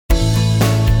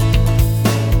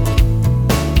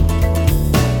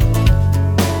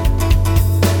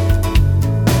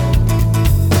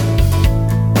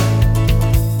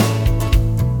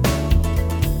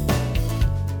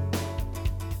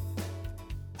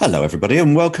Hello, everybody,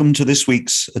 and welcome to this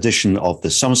week's edition of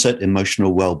the Somerset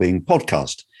Emotional Wellbeing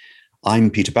Podcast. I'm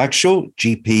Peter Bagshaw,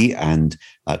 GP and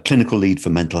clinical lead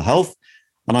for mental health,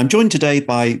 and I'm joined today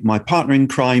by my partner in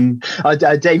crime,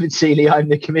 David Seeley. I'm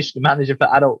the Commissioner Manager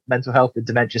for Adult Mental Health and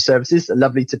Dementia Services.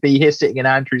 Lovely to be here, sitting in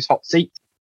Andrew's hot seat.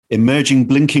 Emerging,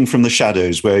 blinking from the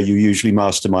shadows where you usually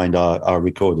mastermind our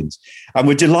recordings. And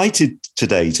we're delighted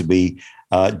today to be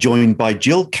joined by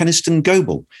Jill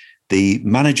Kenniston-Goebel, the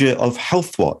manager of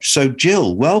Healthwatch. So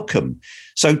Jill, welcome.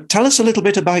 So tell us a little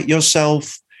bit about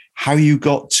yourself, how you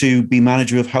got to be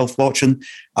manager of Healthwatch,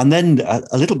 and then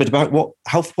a little bit about what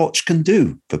Healthwatch can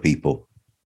do for people.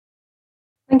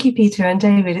 Thank you, Peter and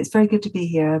David. It's very good to be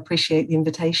here. I appreciate the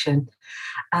invitation.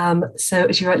 So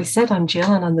as you rightly said, I'm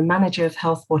Jill and I'm the manager of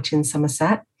Healthwatch in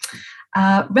Somerset.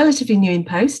 Relatively new in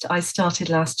post. I started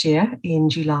last year in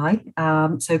July,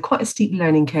 so quite a steep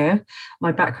learning curve.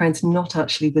 My background's not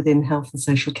actually within health and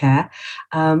social care.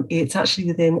 It's actually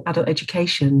within adult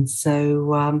education.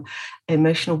 So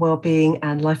emotional wellbeing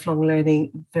and lifelong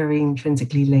learning, very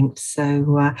intrinsically linked.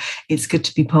 So it's good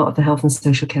to be part of the health and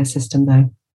social care system though.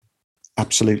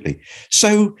 Absolutely.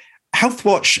 So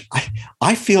Healthwatch,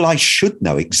 I feel I should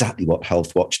know exactly what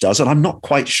Healthwatch does, and I'm not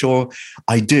quite sure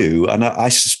I do. And I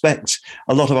suspect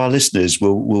a lot of our listeners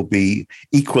will be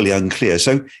equally unclear.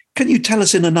 So can you tell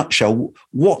us in a nutshell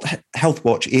what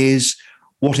Healthwatch is,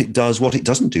 what it does, what it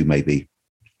doesn't do, maybe?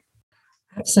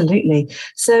 Absolutely.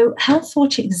 So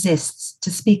Healthwatch exists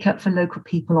to speak up for local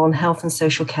people on health and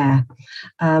social care.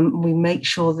 We make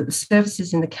sure that the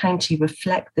services in the county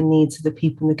reflect the needs of the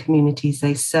people in the communities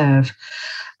they serve.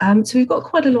 So we've got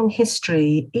quite a long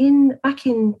history. Back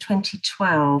in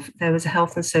 2012, there was a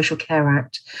Health and Social Care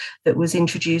Act that was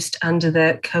introduced under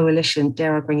the coalition,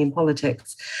 dare I bring in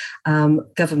politics,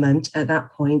 government at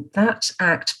that point. That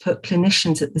act put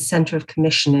clinicians at the centre of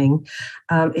commissioning.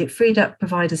 It freed up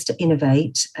providers to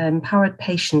innovate, empowered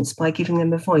patients by giving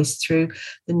them a voice through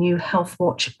the new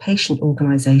Healthwatch patient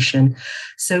organisation.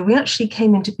 So we actually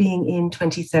came into being in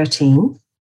 2013.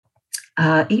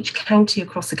 Each county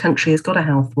across the country has got a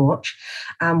Healthwatch,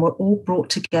 and we're all brought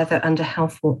together under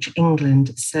Healthwatch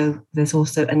England. So there's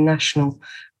also a national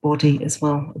body as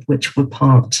well, of which we're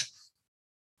part.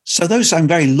 So those sound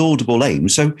very laudable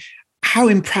aims. So how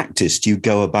in practice do you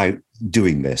go about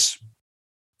doing this?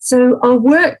 So our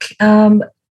work,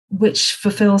 which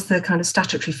fulfills the kind of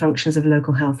statutory functions of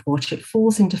local Healthwatch, it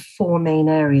falls into four main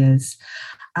areas: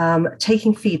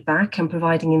 taking feedback and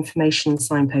providing information and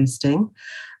signposting,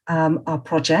 our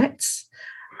projects,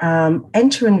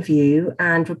 enter and view,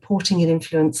 and reporting and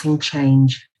influencing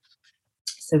change.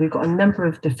 So we've got a number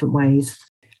of different ways.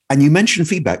 And you mentioned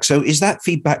feedback. So is that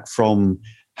feedback from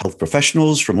health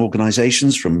professionals, from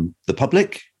organisations, from the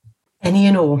public? Any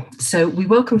and all. So we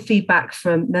welcome feedback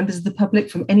from members of the public,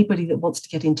 from anybody that wants to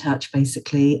get in touch,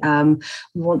 basically.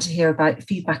 We want to hear about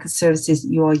feedback of services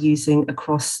that you are using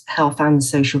across health and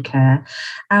social care.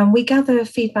 And we gather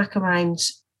feedback around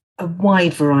a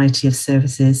wide variety of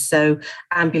services. So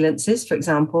ambulances, for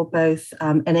example, both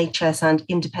NHS and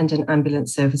independent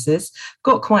ambulance services,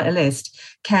 got quite a list.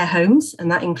 Care homes,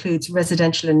 and that includes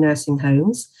residential and nursing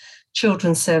homes.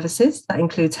 Children's services, that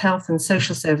includes health and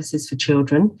social services for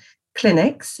children.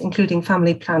 Clinics, including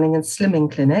family planning and slimming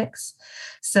clinics.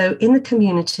 So in the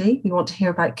community, we want to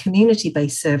hear about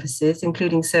community-based services,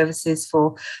 including services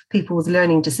for people with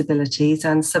learning disabilities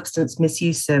and substance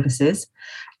misuse services.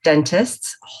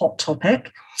 Dentists, hot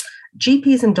topic.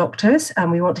 GPs and doctors,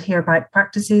 and we want to hear about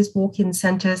practices, walk-in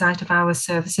centres, out-of-hours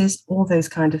services, all those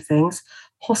kind of things.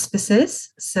 Hospices,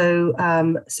 so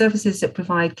services that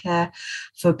provide care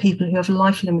for people who have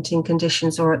life-limiting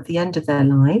conditions or at the end of their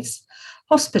lives.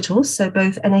 Hospitals, so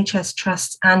both NHS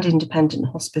trusts and independent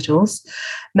hospitals.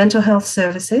 Mental health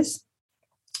services.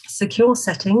 Secure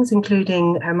settings,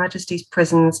 including Her Majesty's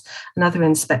prisons and other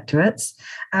inspectorates,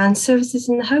 and services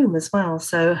in the home as well.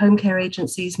 So home care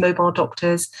agencies, mobile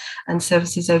doctors, and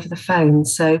services over the phone.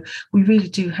 So we really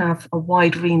do have a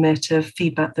wide remit of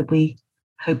feedback that we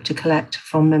hope to collect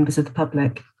from members of the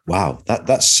public. Wow,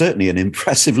 that's certainly an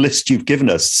impressive list you've given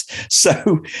us.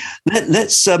 So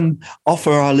let's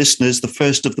offer our listeners the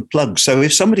first of the plugs. So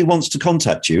if somebody wants to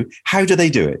contact you, how do they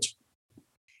do it?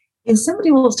 If somebody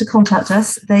wants to contact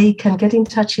us, they can get in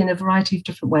touch in a variety of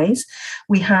different ways.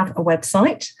 We have a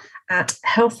website at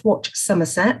Healthwatch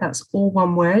Somerset, that's all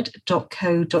one word,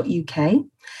 .co.uk.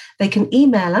 They can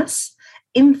email us,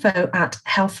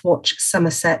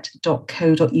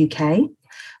 info@healthwatchsomerset.co.uk.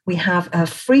 We have a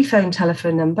free phone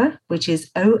telephone number, which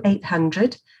is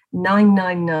 0800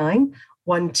 999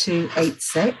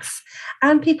 1286.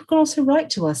 And people can also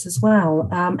write to us as well.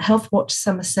 Healthwatch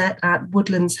Somerset at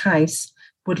Woodlands House,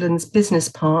 Woodlands Business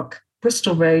Park,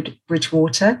 Bristol Road,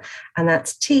 Bridgewater, and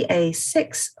that's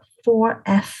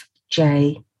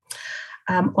TA64FJ.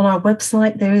 On our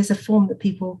website, there is a form that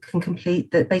people can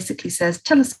complete that basically says,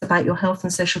 tell us about your health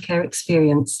and social care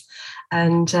experience.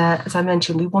 And as I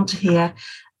mentioned, we want to hear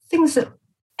things that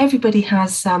everybody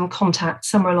has contact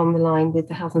somewhere along the line with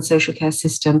the health and social care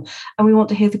system. And we want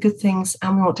to hear the good things,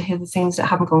 and we want to hear the things that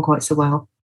haven't gone quite so well.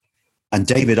 And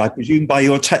David, I presume by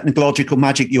your technological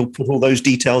magic, you'll put all those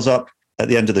details up at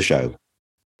the end of the show.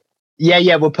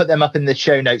 Yeah, we'll put them up in the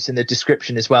show notes in the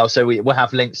description as well. So we'll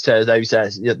have links to those,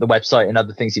 the website and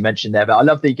other things you mentioned there. But I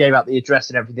love that you gave out the address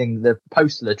and everything, the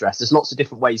postal address. There's lots of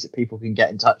different ways that people can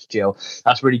get in touch, Jill.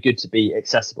 That's really good to be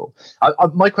accessible.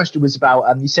 My question was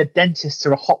about, you said dentists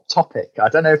are a hot topic. I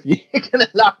don't know if you can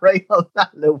elaborate on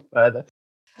that a little further.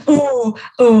 Oh,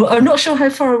 I'm not sure how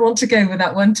far I want to go with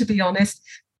that one, to be honest.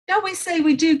 Shall we say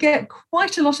we do get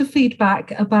quite a lot of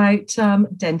feedback about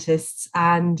dentists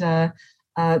and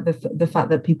the fact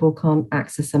that people can't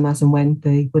access them as and when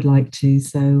they would like to.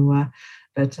 So,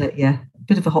 but a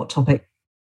bit of a hot topic.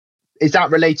 Is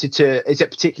that related to, is it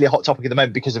particularly a hot topic at the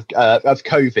moment because of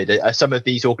COVID? Are some of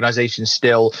these organisations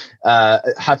still,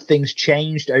 have things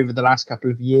changed over the last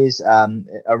couple of years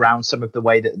around some of the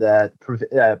way that the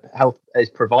health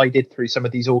is provided through some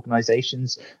of these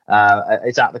organisations?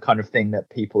 Is that the kind of thing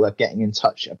that people are getting in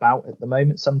touch about at the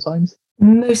moment sometimes?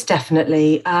 Most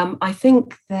definitely. I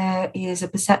think there is a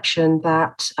perception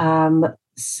that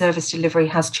service delivery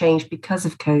has changed because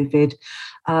of COVID,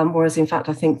 whereas in fact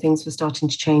I think things were starting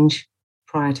to change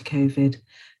prior to COVID.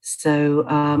 So,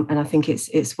 and I think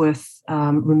it's worth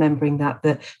remembering that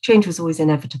change was always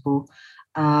inevitable,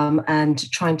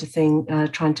 and trying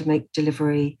to make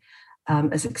delivery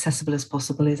as accessible as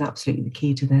possible is absolutely the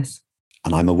key to this.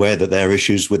 And I'm aware that there are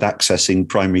issues with accessing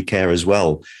primary care as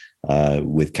well.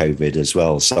 With COVID as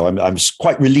well. So I'm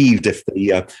quite relieved if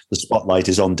the spotlight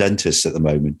is on dentists at the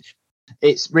moment.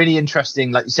 It's really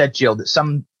interesting, like you said, Jill, that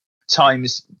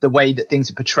sometimes the way that things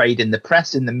are portrayed in the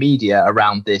press, in the media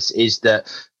around this is that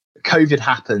COVID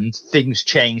happened, things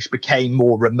changed, became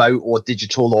more remote or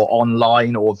digital or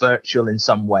online or virtual in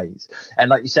some ways. And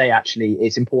like you say, actually,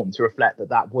 it's important to reflect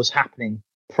that was happening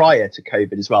prior to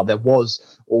COVID as well. There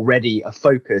was already a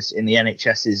focus in the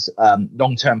NHS's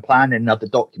long-term plan and other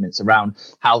documents around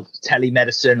how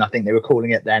telemedicine, I think they were calling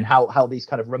it then, how these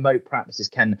kind of remote practices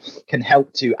can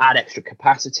help to add extra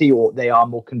capacity, or they are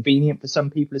more convenient for some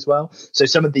people as well. So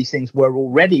some of these things were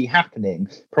already happening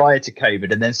prior to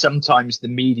COVID, and then sometimes the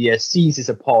media seizes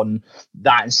upon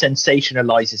that and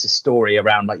sensationalizes a story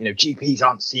around, like, GPs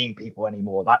aren't seeing people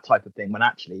anymore, that type of thing, when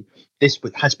actually this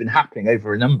has been happening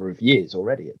over a number of years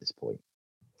already at this point.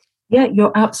 Yeah,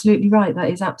 you're absolutely right. That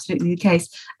is absolutely the case.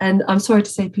 And I'm sorry to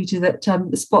say, Peter, that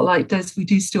the Spotlight we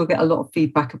do still get a lot of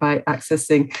feedback about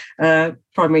accessing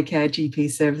primary care GP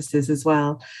services as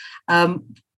well.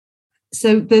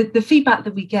 So the feedback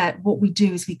that we get, what we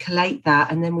do is we collate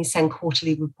that, and then we send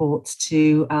quarterly reports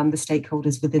to the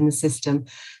stakeholders within the system.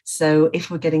 So if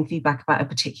we're getting feedback about a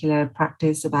particular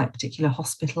practice, about a particular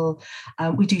hospital,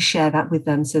 we do share that with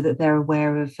them so that they're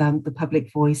aware of the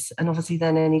public voice. And obviously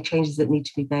then any changes that need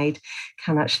to be made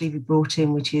can actually be brought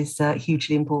in, which is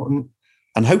hugely important.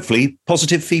 And hopefully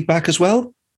positive feedback as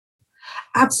well.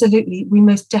 Absolutely. We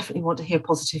most definitely want to hear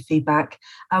positive feedback.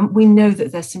 We know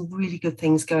that there's some really good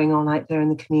things going on out there in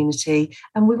the community,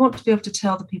 and we want to be able to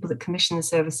tell the people that commission the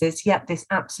services, this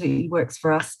absolutely works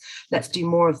for us. Let's do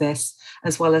more of this,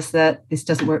 as well as that this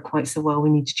doesn't work quite so well. We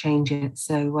need to change it.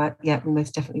 So, we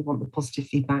most definitely want the positive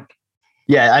feedback.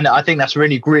 Yeah, and I think that's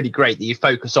really, really great that you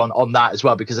focus on that as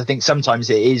well, because I think sometimes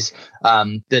it is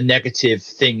the negative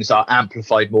things are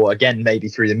amplified more, again, maybe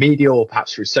through the media or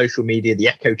perhaps through social media, the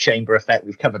echo chamber effect.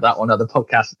 We've covered that on other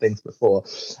podcasts and things before.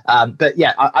 But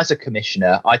yeah, as a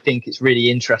commissioner, I think it's really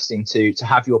interesting to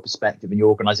have your perspective and your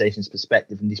organisation's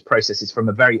perspective in these processes from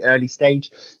a very early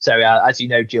stage. So as you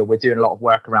know, Jill, we're doing a lot of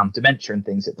work around dementia and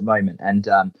things at the moment. And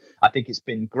I think it's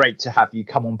been great to have you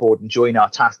come on board and join our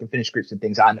task and finish groups and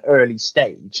things at an early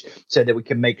stage, so that we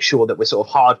can make sure that we're sort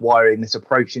of hardwiring this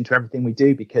approach into everything we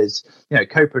do, because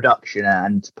co-production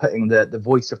and putting the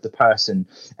voice of the person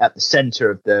at the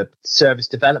center of the service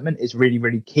development is really,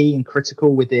 really key and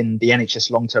critical within the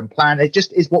NHS long-term plan. It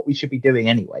just is what we should be doing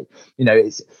anyway.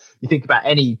 You think about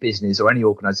any business or any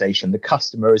organization, the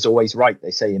customer is always right,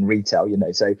 they say in retail,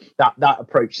 so that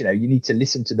approach, you need to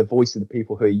listen to the voice of the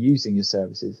people who are using your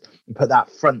services and put that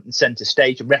front and center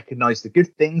stage and recognize the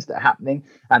good things that are happening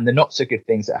and the not so good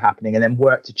things that are happening, and then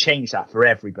work to change that for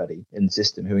everybody in the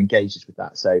system who engages with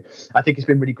that. So I think it's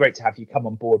been really great to have you come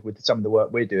on board with some of the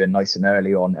work we're doing nice and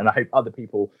early on, and I hope other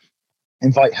people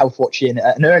invite Healthwatch in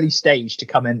at an early stage to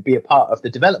come and be a part of the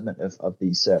development of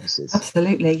these services.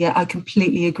 Absolutely. Yeah, I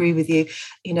completely agree with you.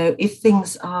 You know, if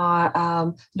things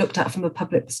are looked at from a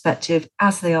public perspective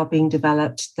as they are being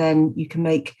developed, then you can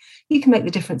make the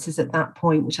differences at that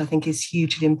point, which I think is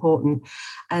hugely important.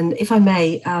 And if I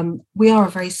may, we are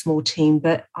a very small team,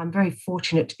 but I'm very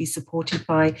fortunate to be supported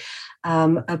by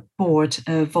a board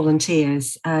of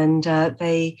volunteers, and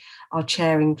our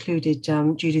chair included,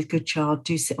 Judith Goodchild,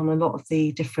 do sit on a lot of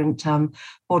the different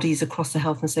bodies across the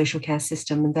health and social care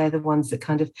system, and they're the ones that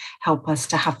kind of help us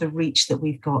to have the reach that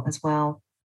we've got as well.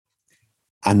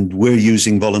 And we're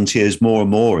using volunteers more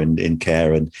and more in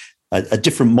care, and a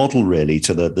different model really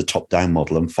to the top-down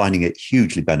model, and finding it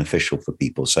hugely beneficial for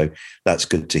people. So that's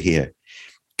good to hear.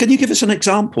 Can you give us an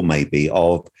example maybe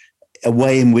of a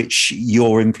way in which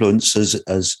your influence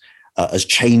has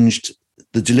changed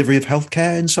the delivery of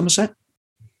healthcare in Somerset?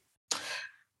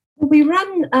 We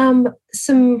run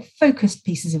some focused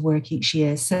pieces of work each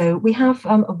year. So we have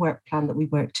a work plan that we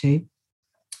work to.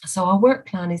 So our work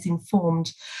plan is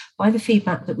informed by the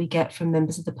feedback that we get from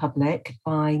members of the public,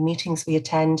 by meetings we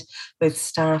attend, both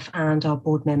staff and our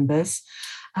board members,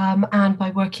 and by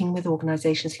working with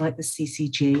organisations like the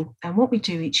CCG. And what we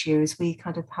do each year is we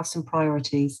kind of have some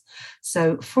priorities.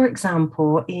 So, for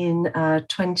example, in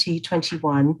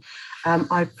 2021,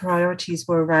 our priorities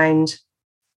were around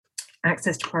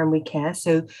access to primary care.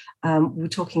 So we were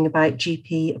talking about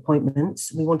GP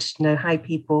appointments. We wanted to know how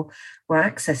people were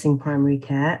accessing primary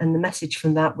care. And the message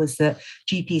from that was that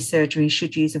GP surgery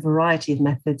should use a variety of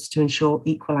methods to ensure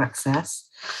equal access.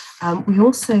 We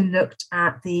also looked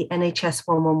at the NHS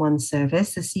 111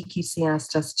 service. The CQC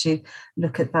asked us to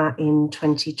look at that in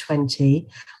 2020.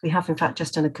 We have, in fact,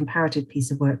 just done a comparative piece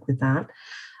of work with that.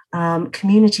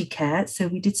 Community care. So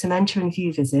we did some enter and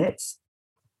view visits.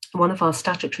 One of our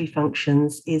statutory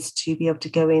functions is to be able to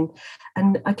go in,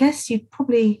 and I guess you'd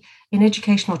probably, in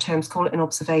educational terms, call it an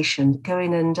observation, go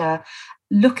in and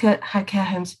look at how care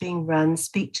homes are being run,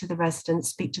 speak to the residents,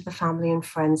 speak to the family and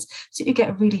friends, so you get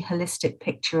a really holistic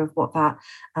picture of what that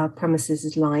premises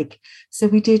is like. So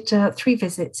we did 3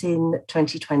 visits in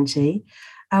 2020.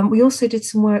 We also did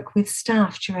some work with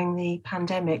staff during the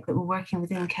pandemic that were working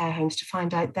within care homes to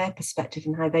find out their perspective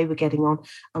and how they were getting on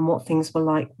and what things were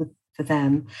like for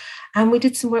them. And we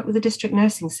did some work with the district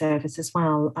nursing service as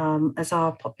well. As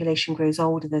our population grows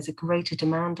older, there's a greater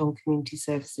demand on community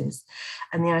services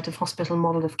and the out-of-hospital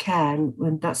model of care,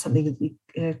 and that's something that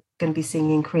we're going to be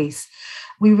seeing increase.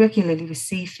 We regularly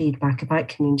receive feedback about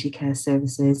community care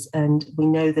services, and we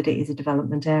know that it is a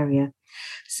development area.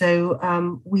 So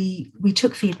we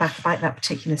took feedback about that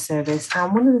particular service,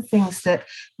 and one of the things that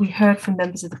we heard from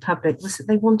members of the public was that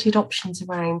they wanted options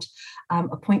around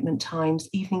appointment times,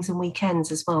 evenings and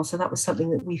weekends as well. So that was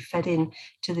something that we fed in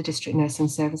to the district nursing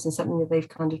service and something that they've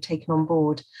kind of taken on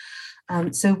board.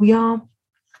 So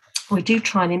we do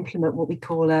try and implement what we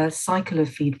call a cycle of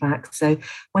feedback. So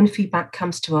when feedback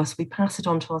comes to us, we pass it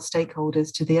on to our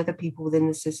stakeholders, to the other people within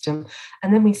the system,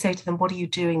 and then we say to them, what are you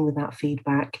doing with that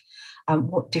feedback?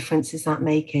 What difference is that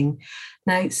making?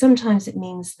 Now, sometimes it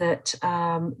means that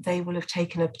they will have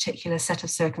taken a particular set of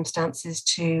circumstances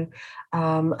to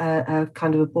a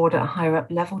kind of a board at a higher up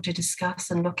level to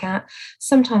discuss and look at.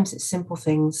 Sometimes it's simple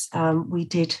things. We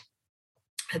did,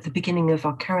 at the beginning of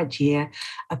our current year,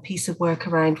 a piece of work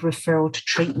around referral to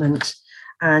treatment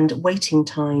and waiting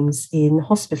times in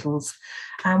hospitals.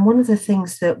 And one of the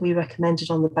things that we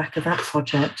recommended on the back of that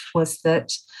project was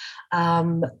that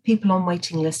people on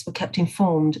waiting lists were kept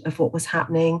informed of what was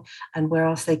happening and where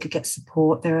else they could get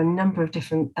support. There are a number of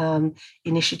different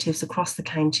initiatives across the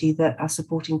county that are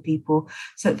supporting people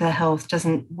so that their health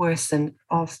doesn't worsen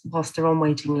whilst they're on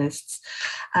waiting lists.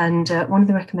 And one of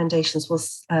the recommendations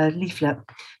was a leaflet.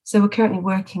 So we're currently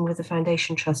working with the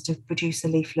Foundation Trust to produce a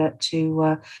leaflet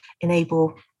to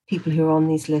enable people who are on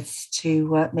these lists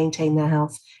to maintain their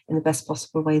health in the best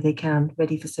possible way they can,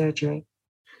 ready for surgery.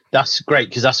 That's great,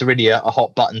 because that's really a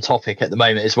hot button topic at the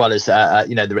moment, as well as the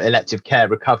elective care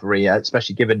recovery,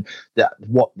 especially given that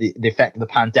what the effect of the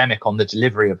pandemic on the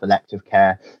delivery of elective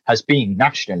care has been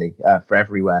nationally for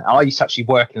everywhere. I used to actually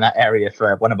work in that area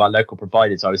for one of our local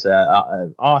providers. I was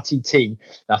RTT.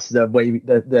 That's the way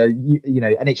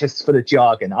NHS is full of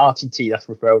jargon. RTT, that's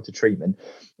referral to treatment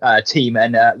team,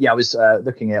 and I was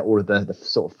looking at all of the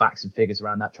sort of facts and figures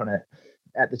around that, trying to,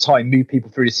 at the time, move people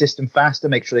through the system faster,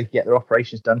 make sure they could get their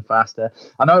operations done faster.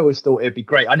 And I always thought it'd be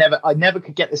great. I never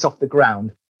could get this off the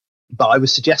ground but I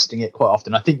was suggesting it quite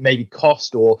often. I think maybe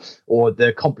cost or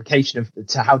the complication of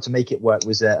to how to make it work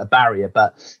was a barrier.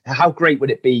 But how great would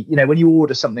it be, when you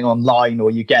order something online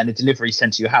or you get in a delivery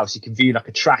sent to your house, you can view like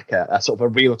a tracker, a sort of a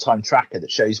real-time tracker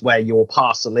that shows where your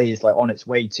parcel is, like on its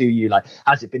way to you, like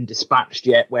has it been dispatched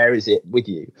yet, where is it with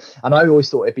you? And I always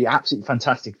thought it'd be absolutely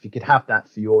fantastic if you could have that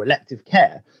for your elective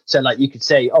care. So like you could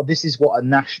say, oh, this is what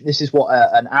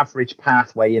an average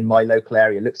pathway in my local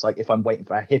area looks like if I'm waiting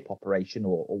for a hip operation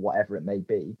or whatever it may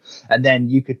be. And then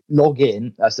you could log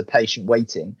in as the patient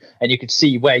waiting, and you could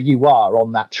see where you are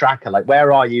on that tracker. Like,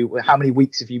 where are you? How many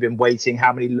weeks have you been waiting?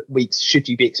 How many weeks should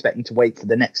you be expecting to wait for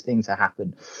the next thing to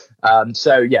happen?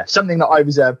 So yeah, something that I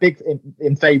was big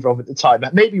in favor of at the time.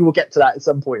 Maybe we'll get to that at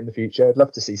some point in the future. I'd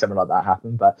love to see something like that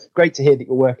happen, but great to hear that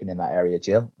you're working in that area,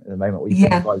 Jill, at the moment.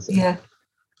 Yeah,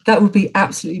 that would be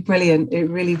absolutely brilliant. It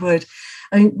really would.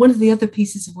 I mean, one of the other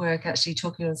pieces of work, actually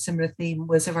talking on a similar theme,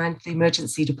 was around the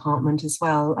emergency department as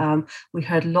well. We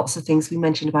heard lots of things. We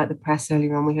mentioned about the press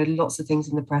earlier on. We heard lots of things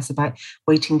in the press about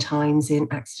waiting times in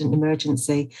accident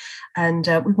emergency. And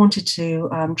we wanted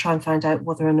to try and find out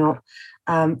whether or not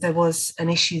there was an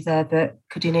issue there that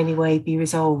could in any way be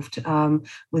resolved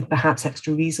with perhaps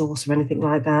extra resource or anything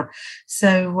like that.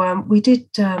 So we did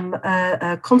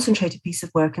a concentrated piece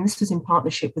of work, and this was in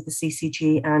partnership with the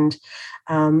CCG and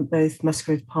both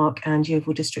Musgrave Park and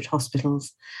Yeovil District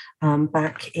Hospitals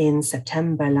back in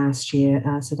September last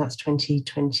year. So that's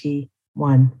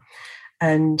 2021.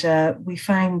 And we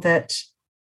found that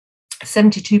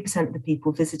 72% of the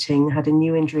people visiting had a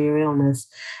new injury or illness,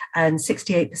 and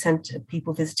 68% of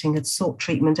people visiting had sought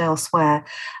treatment elsewhere.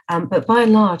 But by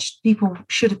and large, people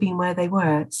should have been where they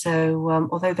were. So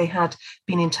although they had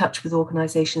been in touch with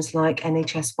organisations like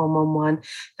NHS 111,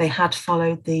 they had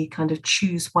followed the kind of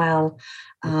choose well,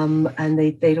 and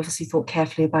they'd obviously thought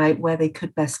carefully about where they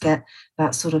could best get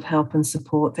that sort of help and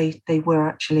support. They were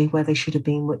actually where they should have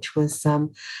been, which was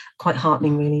quite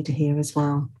heartening really to hear as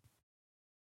well.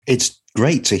 It's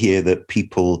great to hear that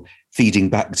people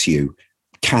feeding back to you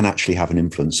can actually have an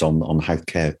influence on how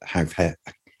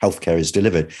healthcare is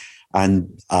delivered.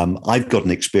 And I've got an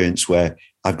experience where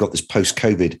I've got this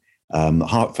post-COVID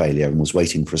heart failure and was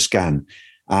waiting for a scan.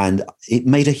 And it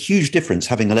made a huge difference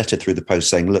having a letter through the post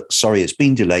saying, look, sorry, it's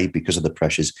been delayed because of the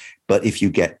pressures, but if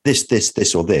you get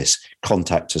this, or this,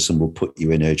 contact us and we'll put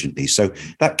you in urgently. So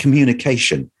that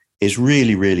communication is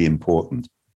really, really important.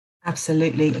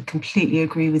 Absolutely, I completely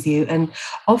agree with you. And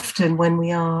often when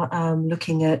we are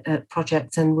looking at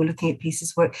projects and we're looking at pieces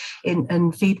of work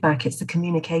and feedback, it's the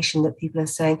communication that people are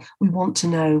saying, we want to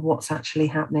know what's actually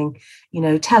happening.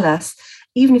 Tell us,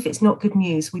 even if it's not good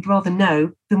news, we'd rather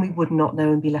know than we would not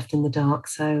know and be left in the dark.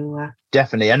 So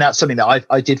definitely. And that's something that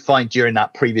I did find during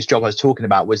that previous job I was talking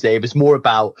about, was that it was more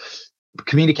about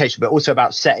communication, but also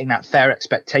about setting that fair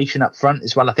expectation up front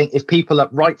as well. I think if people up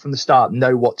right from the start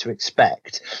know what to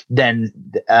expect, then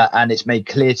and it's made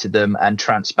clear to them and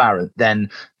transparent, then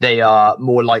they are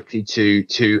more likely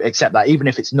to accept that, even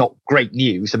if it's not great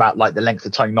news about like the length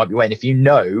of time you might be waiting. If you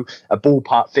know a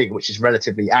ballpark figure which is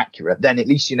relatively accurate, then at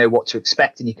least you know what to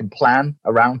expect and you can plan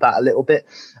around that a little bit.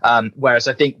 Whereas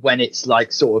I think when it's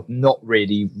like sort of not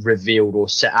really revealed or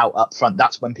set out up front,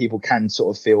 that's when people can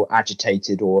sort of feel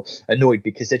agitated or annoyed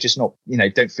because they're just not,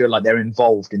 don't feel like they're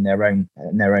involved in their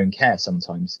own care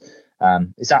sometimes.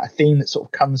 Is that a theme that sort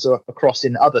of comes across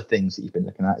in other things that you've been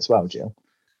looking at as well, Jill?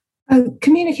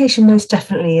 Communication most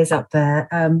definitely is up there.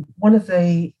 One of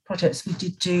the projects we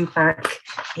did do back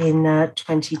in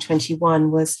 2021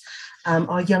 was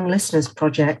our Young Listeners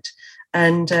project.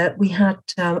 And we had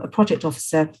a project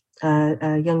officer,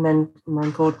 a young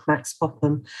man called Max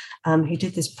Popham, who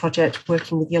did this project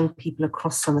working with young people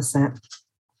across Somerset.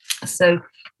 So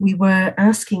we were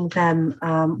asking them,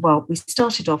 we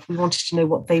started off, we wanted to know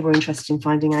what they were interested in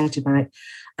finding out about.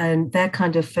 And their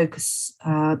kind of focus,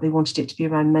 they wanted it to be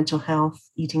around mental health,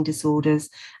 eating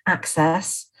disorders,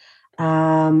 access,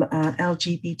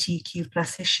 LGBTQ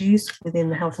plus issues within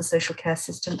the health and social care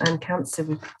system, and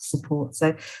cancer support.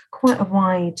 So quite a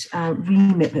wide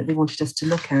remit that they wanted us to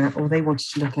look at, or they wanted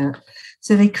to look at.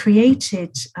 So they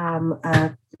created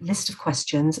a list of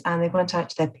questions and they went out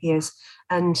to their peers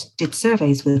and did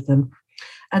surveys with them.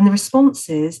 And the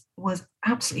responses was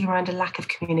absolutely around a lack of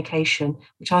communication,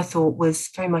 which I thought was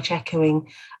very much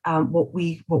echoing what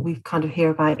we kind of hear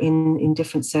about in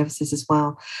different services as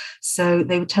well. So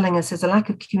they were telling us there's a lack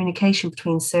of communication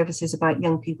between services about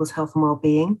young people's health and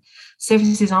well-being.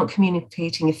 Services aren't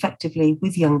communicating effectively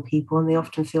with young people and they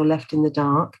often feel left in the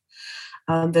dark.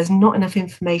 There's not enough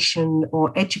information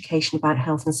or education about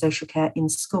health and social care in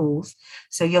schools.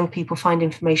 So young people find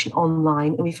information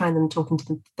online and we find them talking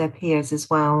to their peers as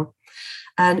well.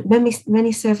 And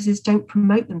many services don't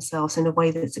promote themselves in a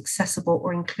way that's accessible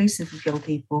or inclusive of young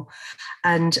people.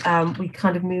 And we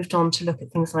kind of moved on to look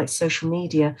at things like social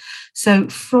media. So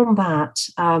from that,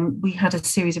 we had a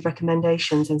series of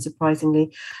recommendations, and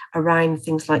surprisingly, around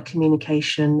things like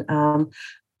communication,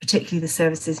 particularly the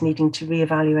services needing to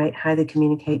reevaluate how they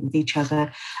communicate with each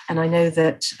other. And I know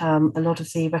that a lot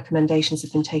of the recommendations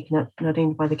have been taken up not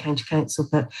only by the County Council,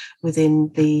 but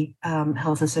within the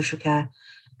health and social care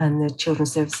and the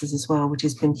children's services as well, which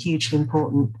has been hugely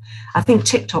important. I think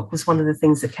TikTok was one of the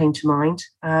things that came to mind.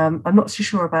 I'm not so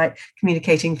sure about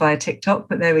communicating via TikTok,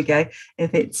 but there we go.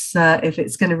 If it's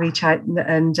going to reach out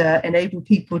and enable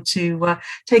people to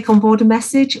take on board a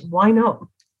message, why not?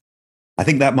 I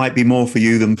think that might be more for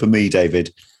you than for me,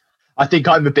 David. I think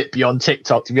I'm a bit beyond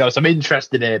TikTok, to be honest. I'm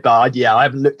interested in it, but I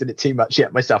haven't looked at it too much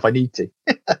yet myself. I need to.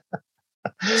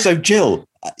 So, Jill,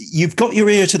 you've got your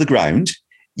ear to the ground.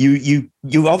 You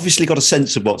obviously got a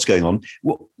sense of what's going on.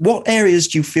 What areas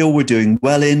do you feel we're doing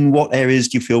well in? What areas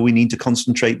do you feel we need to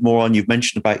concentrate more on? You've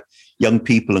mentioned about young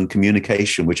people and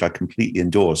communication, which I completely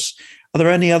endorse. Are there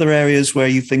any other areas where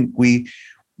you think we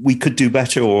could do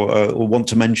better, or want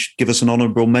to give us an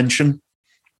honourable mention?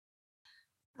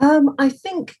 I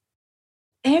think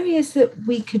areas that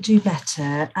we could do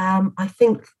better. I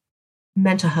think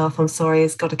mental health,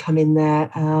 has got to come in there,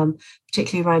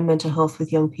 particularly around mental health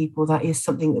with young people. That is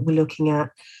something that we're looking at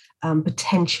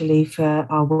potentially for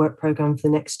our work programme for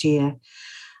the next year.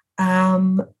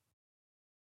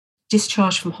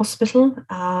 Discharge from hospital,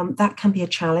 that can be a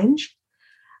challenge.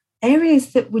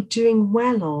 Areas that we're doing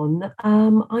well on,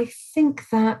 I think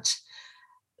that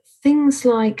things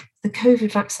like the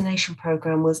COVID vaccination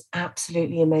programme was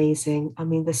absolutely amazing. I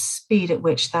mean, the speed at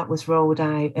which that was rolled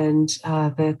out, and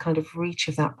the kind of reach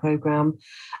of that programme,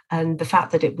 and the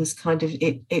fact that it was kind of,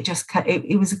 it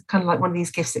was kind of like one of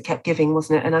these gifts that kept giving,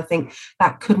 wasn't it? And I think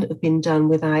that couldn't have been done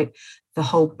without the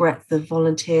whole breadth of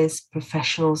volunteers,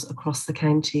 professionals across the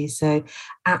county. So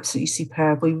absolutely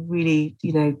superb. We really,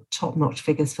 top-notch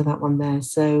figures for that one there.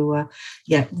 So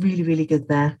really, really good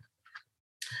there.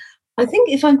 I think,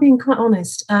 if I'm being quite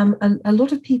honest, a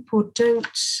lot of people don't.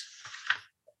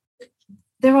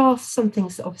 There are some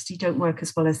things that obviously don't work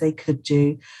as well as they could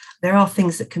do. There are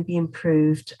things that can be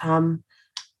improved.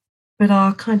 But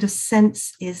our kind of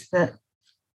sense is that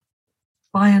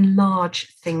by and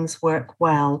large, things work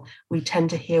well. We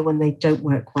tend to hear when they don't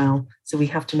work well. So we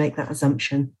have to make that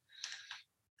assumption.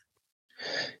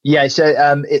 Yeah,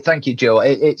 so thank you, Jill.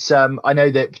 It's I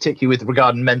know that particularly with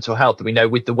regard to mental health, we know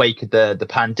with the wake of the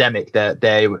pandemic that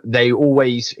they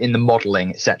always in the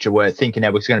modelling, etc., were thinking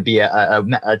there was going to be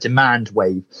a demand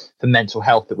wave for mental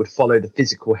health that would follow the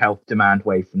physical health demand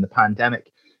wave from the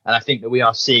pandemic. And I think that we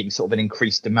are seeing sort of an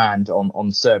increased demand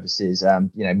on services,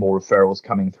 more referrals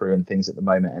coming through and things at the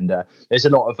moment. And there's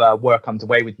a lot of work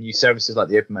underway with new services like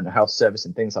the Open Mental Health Service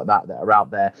and things like that are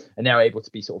out there. And they're able to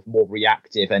be sort of more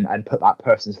reactive and put that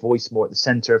person's voice more at the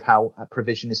centre of how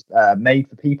provision is made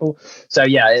for people. So,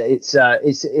 yeah, it's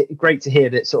great to hear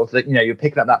that sort of, that, you're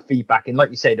picking up that feedback. And like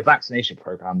you say, the vaccination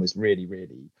programme was really,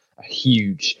 really a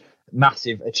huge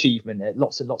massive achievement.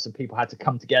 Lots and lots of people had to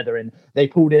come together, and they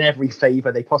pulled in every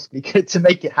favour they possibly could to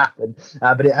make it happen.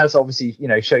 But it has obviously,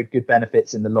 showed good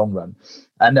benefits in the long run.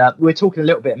 And we were talking a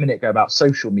little bit a minute ago about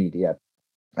social media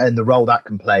and the role that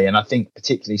can play. And I think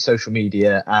particularly social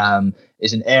media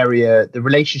is an area, the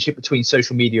relationship between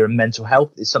social media and mental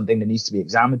health is something that needs to be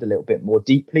examined a little bit more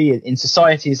deeply in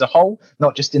society as a whole,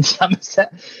 not just in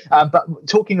Somerset. But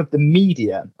talking of the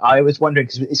media, I was wondering,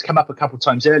 because it's come up a couple of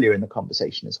times earlier in the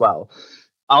conversation as well,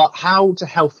 how to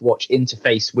Healthwatch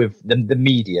interface with the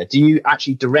media? Do you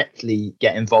actually directly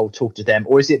get involved, talk to them,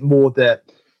 or is it more that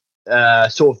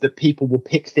sort of that people will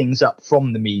pick things up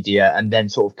from the media and then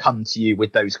sort of come to you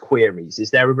with those queries?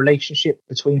 Is there a relationship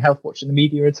between Healthwatch and the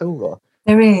media at all? Or?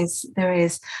 There is.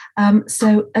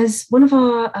 So as one of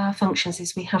our functions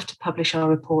is we have to publish our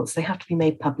reports. They have to be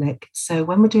made public. So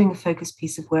when we're doing a focused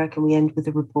piece of work and we end with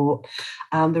a report,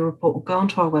 the report will go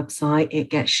onto our website. It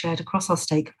gets shared across our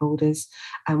stakeholders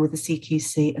and with the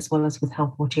CQC as well as with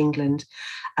Healthwatch England.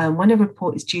 When a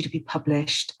report is due to be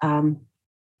published,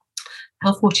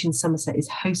 Healthwatch in Somerset is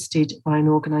hosted by an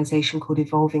organisation called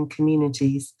Evolving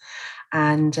Communities,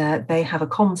 and they have a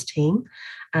comms team,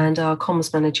 and our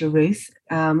comms manager, Ruth,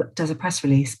 does a press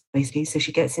release, basically. So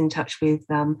she gets in touch with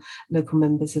local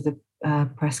members of the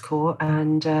press corps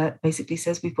and basically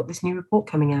says, we've got this new report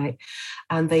coming out.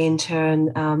 And they in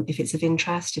turn, if it's of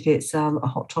interest, if it's a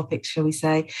hot topic, shall we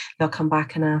say, they'll come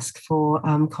back and ask for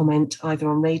comment either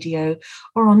on radio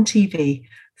or on TV.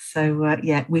 So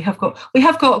we have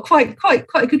got quite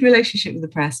a good relationship with the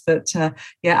press, but I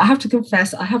have to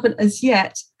confess I haven't as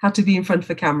yet had to be in front of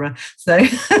a camera. So yeah,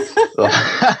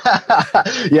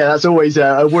 that's always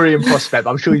a worrying prospect.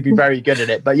 I'm sure you'd be very good at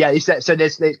it. But yeah,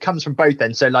 it comes from both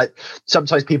ends. So like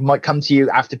sometimes people might come to you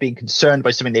after being concerned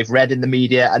by something they've read in the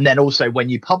media, and then also when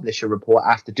you publish a report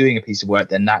after doing a piece of work,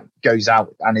 then that goes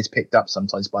out and is picked up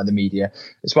sometimes by the media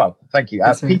as well. Thank you,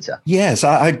 Peter. Yes,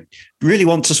 I really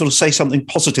want to sort of say something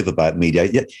positive about media.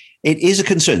 It is a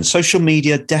concern. Social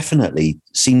media definitely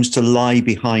seems to lie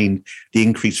behind the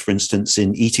increase, for instance,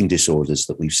 in eating disorders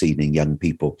that we've seen in young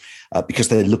people because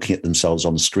they're looking at themselves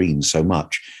on screens so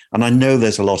much. And I know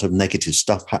there's a lot of negative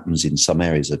stuff happens in some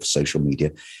areas of social media,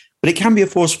 but it can be a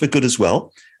force for good as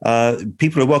well.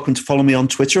 People are welcome to follow me on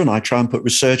Twitter, and I try and put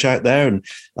research out there and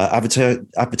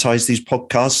advertise these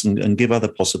podcasts and give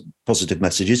other positive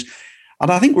messages. And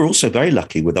I think we're also very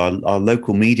lucky with our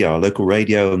local media, our local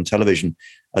radio and television,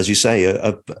 as you say,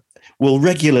 will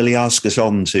regularly ask us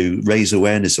on to raise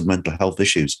awareness of mental health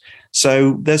issues.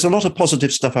 So there's a lot of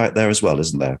positive stuff out there as well,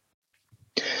 isn't there?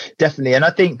 Definitely. And I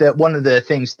think that one of the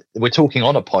things we're talking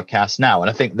on a podcast now, and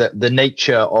I think that the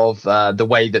nature of the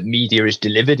way that media is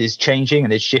delivered is changing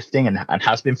and is shifting and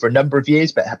has been for a number of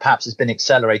years, but perhaps has been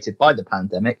accelerated by the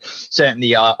pandemic.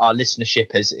 Certainly our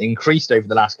listenership has increased over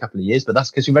the last couple of years, but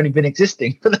that's because we've only been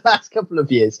existing for the last couple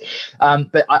of years.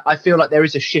 But I feel like there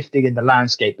is a shifting in the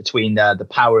landscape between the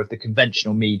power of the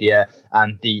conventional media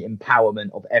and the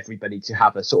empowerment of everybody to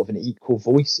have a sort of an equal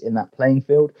voice in that playing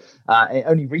field. It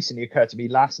only recently occurred to me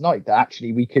last night that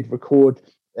actually we could record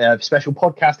special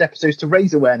podcast episodes to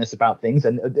raise awareness about things,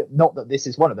 and not that this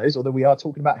is one of those, although we are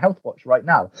talking about Healthwatch right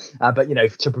now, but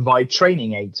to provide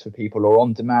training aids for people or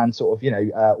on demand sort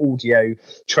of audio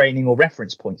training or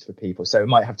reference points for people. So we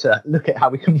might have to look at how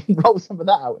we can roll some of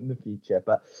that out in the future.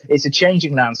 But it's a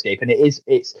changing landscape, and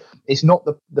it's not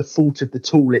the fault of the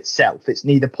tool itself. It's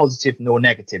neither positive nor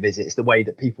negative, is it? It's the way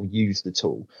that people use the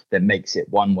tool that makes it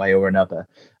one way or another.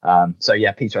 So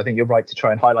yeah, Peter, I think you're right to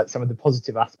try and highlight some of the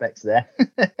positive aspects there.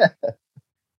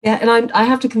 Yeah, and I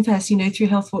have to confess, through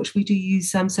Healthwatch, we do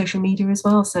use social media as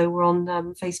well. So we're on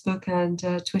Facebook and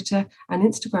Twitter and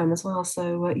Instagram as well.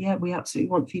 So we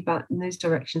absolutely want feedback in those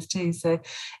directions too. So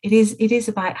it is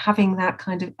about having that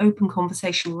kind of open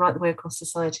conversation right the way across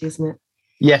society, isn't it?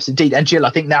 Yes, indeed. And Jill, I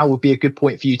think now would be a good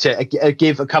point for you to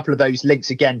give a couple of those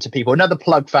links again to people. Another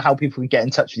plug for how people can get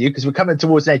in touch with you, because we're coming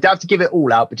towards the end. Don't have to give it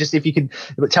all out, but just if you can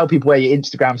tell people where your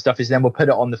Instagram stuff is, then we'll put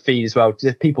it on the feed as well.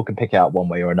 Because people can pick it out one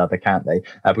way or another, can't they?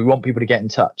 But we want people to get in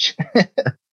touch. Do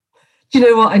you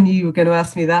know what? I knew you were going to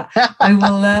ask me that.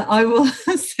 I will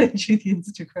send you the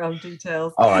Instagram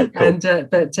details. All right, cool. And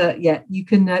you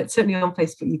can certainly on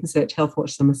Facebook you can search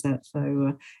Healthwatch Somerset.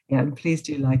 So please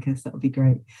do like us. That would be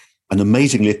great. And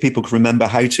amazingly, if people can remember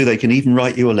how to, they can even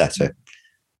write you a letter.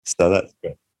 So that's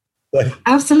great.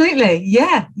 Absolutely.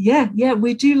 Yeah.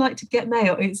 We do like to get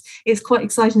mail. It's quite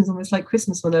exciting. It's almost like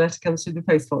Christmas when a letter comes through the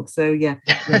post box. So yeah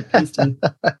please do.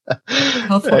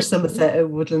 Healthwatch Somerset at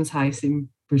Woodlands House in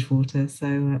Bridgewater.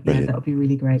 So that would be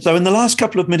really great. So in the last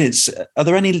couple of minutes, are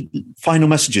there any final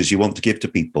messages you want to give to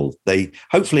people?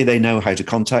 Hopefully they know how to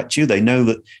contact you. They know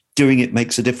that doing it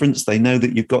makes a difference. They know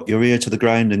that you've got your ear to the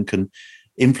ground and can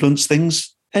influence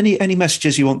things. Any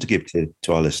messages you want to give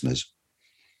to our listeners?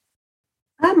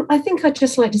 I think I'd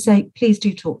just like to say, please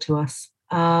do talk to us.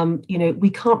 We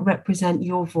can't represent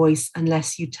your voice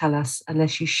unless you tell us,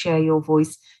 unless you share your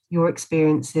voice, your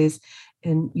experiences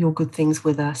and your good things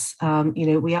with us.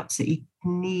 We absolutely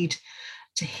need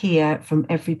to hear from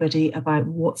everybody about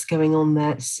what's going on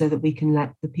there so that we can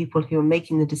let the people who are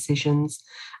making the decisions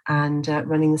and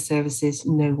running the services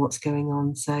know what's going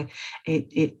on. So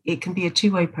it can be a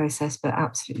two-way process, but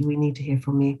absolutely we need to hear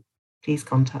from you. Please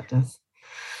contact us.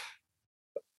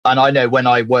 And I know when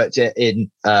I worked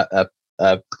in a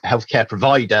healthcare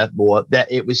provider, or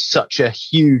that it was such a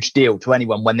huge deal to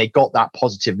anyone when they got that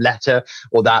positive letter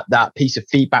or that piece of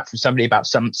feedback from somebody about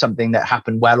something that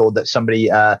happened well, or that somebody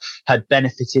had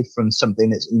benefited from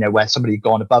something that's where somebody had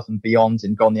gone above and beyond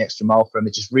and gone the extra mile for them.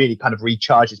 It just really kind of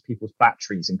recharges people's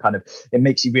batteries and kind of it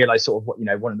makes you realize sort of what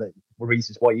one of the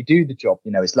reasons why you do the job.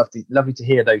 It's lovely to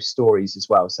hear those stories as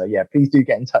well. So yeah, please do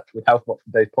get in touch with Healthwatch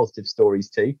with those positive stories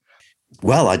too.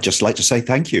 Well, I'd just like to say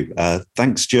thank you.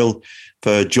 Thanks, Jill,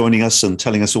 for joining us and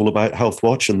telling us all about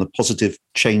Healthwatch and the positive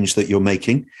change that you're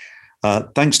making.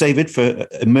 Thanks, David, for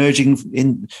emerging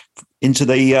into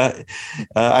the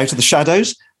out of the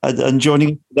shadows and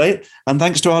joining today. And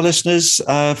thanks to our listeners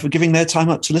for giving their time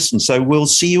up to listen. So we'll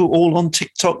see you all on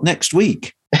TikTok next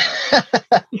week.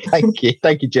 Thank you.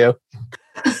 Thank you, Jill.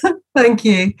 Thank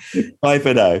you. Bye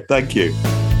for now. Thank you.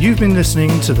 You've been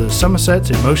listening to the Somerset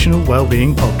Emotional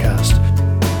Wellbeing Podcast,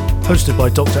 hosted by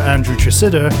Dr. Andrew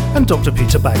Tresidder and Dr.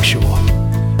 Peter Bagshaw.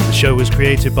 The show was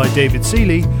created by David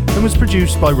Seeley and was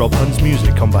produced by Rob Huns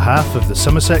Music on behalf of the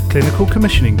Somerset Clinical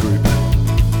Commissioning Group.